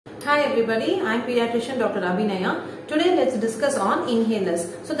Hi everybody, I am Pediatrician Dr. Abinaya. Today let's discuss on inhalers.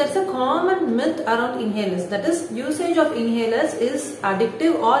 So that's a common myth around inhalers, that is usage of inhalers is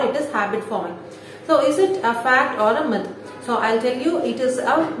addictive or it is habit forming. So is it a fact or a myth? So I'll tell you it is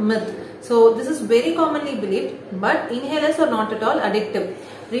a myth. So this is very commonly believed, but inhalers are not at all addictive.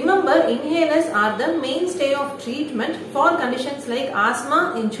 Remember, inhalers are the mainstay of treatment for conditions like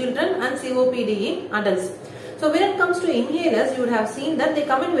asthma in children and COPD in adults. So when it comes to inhalers, you would have seen that they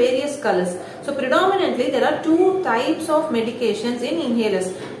come in various colors. So predominantly there are two types of medications in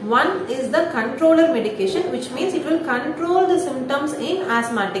inhalers. One is the controller medication, which means it will control the symptoms in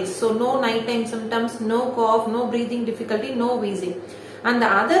asthmatics. So no nighttime symptoms, no cough, no breathing difficulty, no wheezing. And the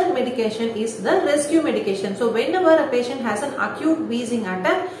other medication is the rescue medication. So whenever a patient has an acute wheezing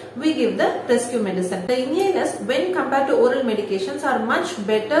attack, we give the rescue medicine. The inhalers, when compared to oral medications, are much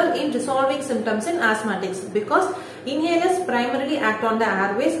better in resolving symptoms in asthmatics because inhalers primarily act on the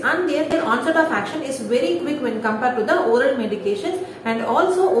airways and their onset of action is very quick when compared to the oral medications, and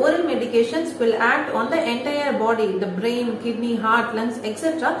also oral medications will act on the entire body, the brain, kidney, heart, lungs,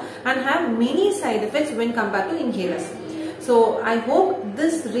 etc. and have many side effects when compared to inhalers. So I hope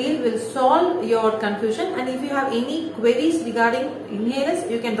this reel will solve your confusion, and if you have any queries regarding inhalers,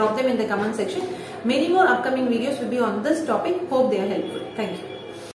 you can drop them in the comment section. Many more upcoming videos will be on this topic. Hope they are helpful. Thank you.